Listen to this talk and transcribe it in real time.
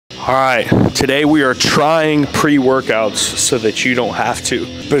All right, today we are trying pre-workouts so that you don't have to.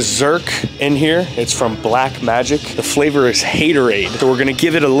 Berserk in here, it's from Black Magic. The flavor is Haterade. So we're gonna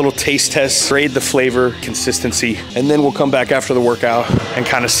give it a little taste test, grade the flavor, consistency, and then we'll come back after the workout and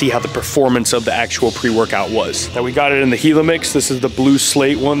kind of see how the performance of the actual pre-workout was. Now we got it in the Helix. This is the blue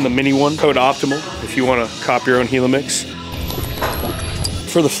slate one, the mini one, code OPTIMAL, if you wanna cop your own Helix.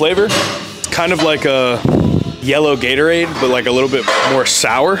 For the flavor, kind of like a yellow Gatorade, but like a little bit more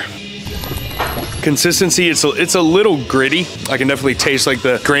sour. Consistency, it's a little gritty. I can definitely taste like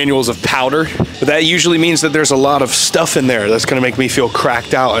the granules of powder, but that usually means that there's a lot of stuff in there that's gonna make me feel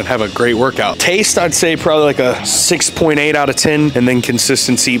cracked out and have a great workout. Taste, I'd say probably like a 6.8 out of 10, and then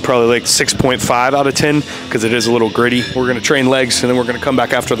consistency, probably like 6.5 out of 10, because it is a little gritty. We're gonna train legs, and then we're gonna come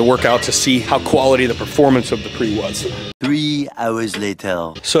back after the workout to see how quality the performance of the pre was. 3 hours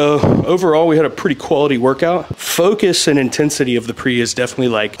later. So overall, we had a pretty quality workout. Focus and intensity of the pre is definitely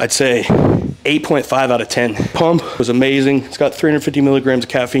like, I'd say 8.5 out of 10. Pump was amazing. It's got 350 milligrams of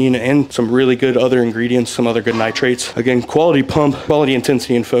caffeine and some really good other ingredients, some other good nitrates. Again, quality pump, quality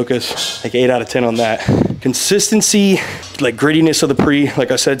intensity and focus, like 8 out of 10 on that. Consistency, like grittiness of the pre,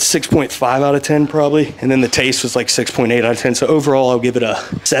 like I said, 6.5 out of 10 probably. And then the taste was like 6.8 out of 10. So overall, I'll give it a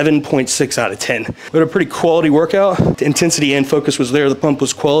 7.6 out of 10. But a pretty quality workout. The intensity and focus was there. The pump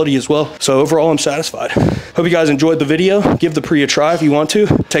was quality as well. So overall, I'm satisfied. Hope you guys enjoyed the video. Give the pre a try if you want to.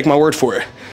 Take my word for it.